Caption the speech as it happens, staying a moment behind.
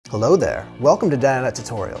Hello there, welcome to Dynadot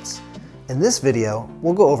Tutorials. In this video,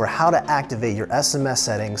 we'll go over how to activate your SMS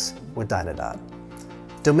settings with Dynadot.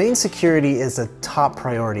 Domain security is a top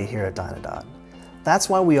priority here at Dynadot. That's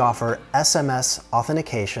why we offer SMS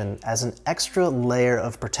Authentication as an extra layer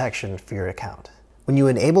of protection for your account. When you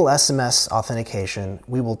enable SMS Authentication,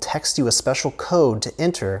 we will text you a special code to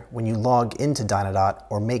enter when you log into Dynadot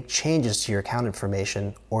or make changes to your account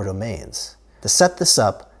information or domains. To set this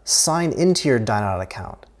up, sign into your Dynadot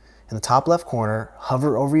account. In the top left corner,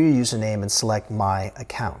 hover over your username and select My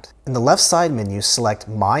Account. In the left side menu, select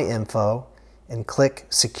My Info and click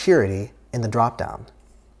Security in the drop-down.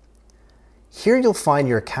 Here you'll find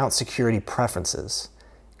your account security preferences.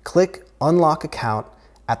 Click Unlock Account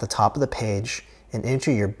at the top of the page and enter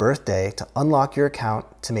your birthday to unlock your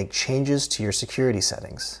account to make changes to your security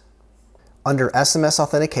settings. Under SMS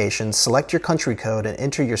Authentication, select your country code and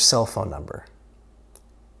enter your cell phone number.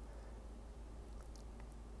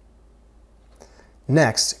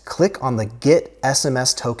 Next, click on the Get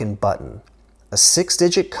SMS Token button. A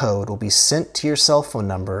 6-digit code will be sent to your cell phone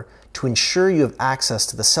number to ensure you have access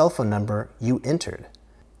to the cell phone number you entered.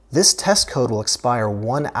 This test code will expire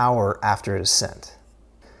 1 hour after it is sent.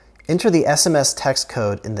 Enter the SMS text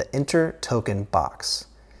code in the Enter Token box.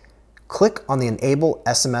 Click on the Enable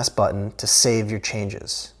SMS button to save your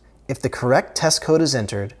changes. If the correct test code is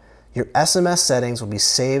entered, your SMS settings will be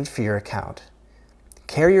saved for your account.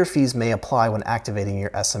 Carrier fees may apply when activating your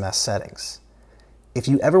SMS settings. If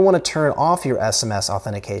you ever want to turn off your SMS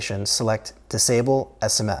authentication, select Disable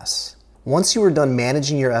SMS. Once you are done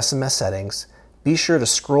managing your SMS settings, be sure to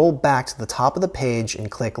scroll back to the top of the page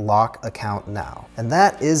and click Lock Account Now. And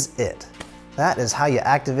that is it. That is how you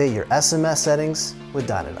activate your SMS settings with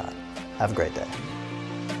Dynadot. Have a great day.